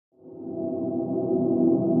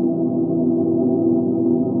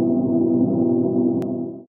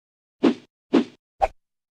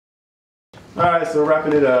Alright, so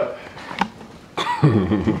wrapping it up.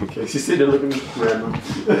 Okay, she's sitting there looking random.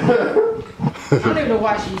 I don't even know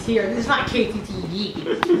why she's here. It's not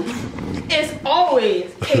KCTV. It's always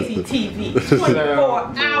KCTV.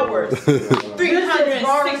 24 hours.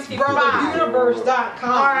 365. Universe.com.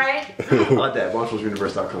 Alright? I like that.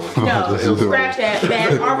 BarnesBrothersUniverse.com. No, scratch that.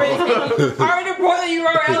 That's already brought the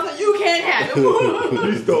URL so you can't have it.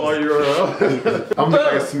 You stole our URL. I'm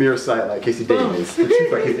like a smear site like Cacie Davis. The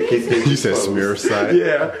truth like Cacie Davis. You said smear site?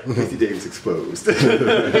 Yeah. Cacie Davis exposed.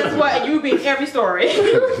 Guess what? You be in every story.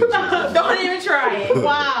 Don't even try it.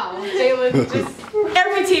 Wow. Jalen, just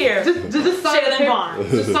every tier. Just Jalen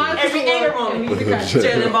Barnes. Just sign every anger moment.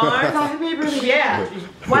 Jalen Barnes. Yeah.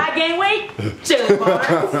 Why I gain weight? Jalen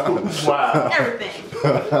Barnes. Wow. Everything.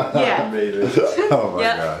 Yeah. Amazing. Oh my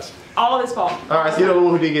gosh. All his fault. Alright, so you're the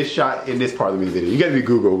one who didn't get shot in this part of the music video. You gotta be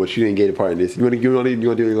Google, but you didn't get a part in this. You wanna do a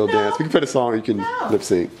little dance? We can play the song, you can lip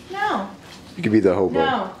sync. No. You can be the hobo.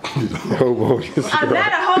 No. Hobo. I'm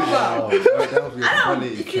not a hobo. That would be a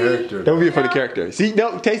funny character. That would be a funny character. See,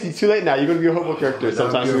 no, Cacie, too late now. You're gonna be a hobo character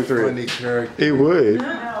sometime soon through. Funny character. It would. No.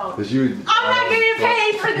 I'm not getting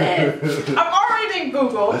paid for this. I've already been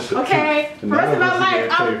Googled, okay? For the rest of my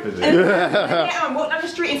life, I'm walking down the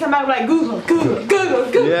street and somebody was like, Google.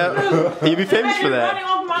 Yeah. You'd be famous for that. Running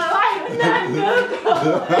off my life and not Google.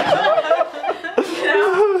 You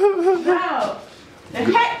know? No.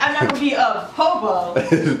 Heck, I'm not gonna be a hobo.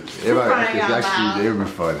 It would be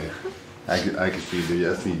funny. I can see you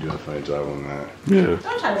doing a funny job on that. Yeah.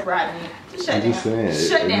 Don't try to bribe me. Just shut down. Saying,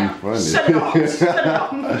 shut down. Shut it off. Shut it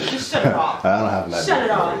off. Just shut it off. I don't have an idea. Shut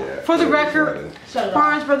it off. Yet. For the record,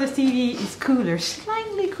 Barnes Brothers TV is cooler,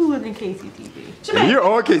 slightly cooler than Cacie TV. You're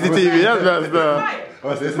on Cacie TV. That's messed up.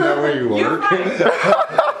 Oh, so isn't that where you You're work? fired. You're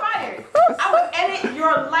fired. I will edit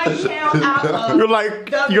your lifestyle out of. You're like,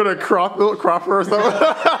 you're gonna crop her or something?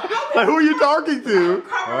 Like, who are you talking to?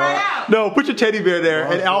 Crop her right out. No, put your teddy bear there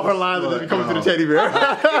and all her lines will be coming to the teddy bear.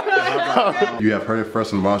 You have heard it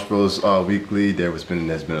first on Barnes Bros. Weekly. There's been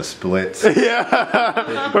a split. Yeah,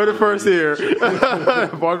 heard it first here.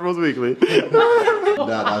 Barnes Bros. Weekly.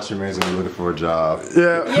 Now Tramaine's gonna be looking for a job.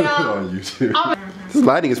 Yeah. On YouTube. This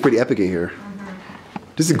lighting is pretty epic in here.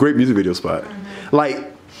 This is a great music video spot.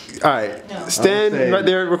 Like, alright, stand right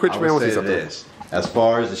there real quick. Tramaine wants to say something. As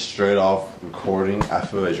far as the straight off recording, I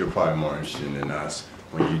feel like you're probably more interested than us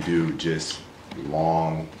when you do just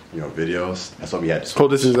long, videos. That's what we had to switch.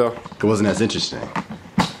 Cold distance though. It wasn't as interesting.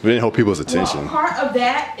 We didn't hold people's attention. Well, part of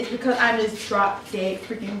that is because I just dropped dead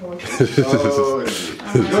freaking voices. Oh,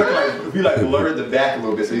 if you like blur the back a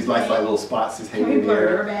little bit, so these like little spots just hanging in Blur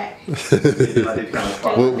your there. back.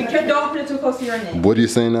 Well, Don't put it too close to your neck. What are you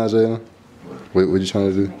saying now, Jalen? What are you trying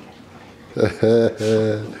to do?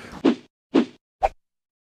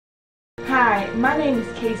 Hi, my name is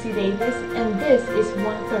Cacie Davis, and this is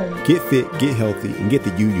 130. Get fit, get healthy, and get the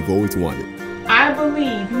you you've always wanted. I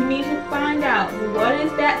believe you need to find out what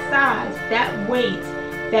is that size, that weight,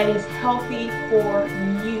 that is healthy for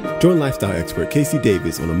you. Join lifestyle expert Cacie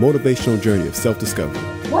Davis on a motivational journey of self-discovery.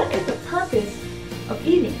 What is the purpose of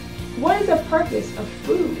eating? What is the purpose of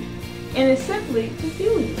food? And it's simply to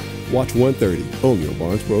fuel you. Watch 130 only on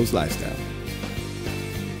Barnes Bros. Lifestyle.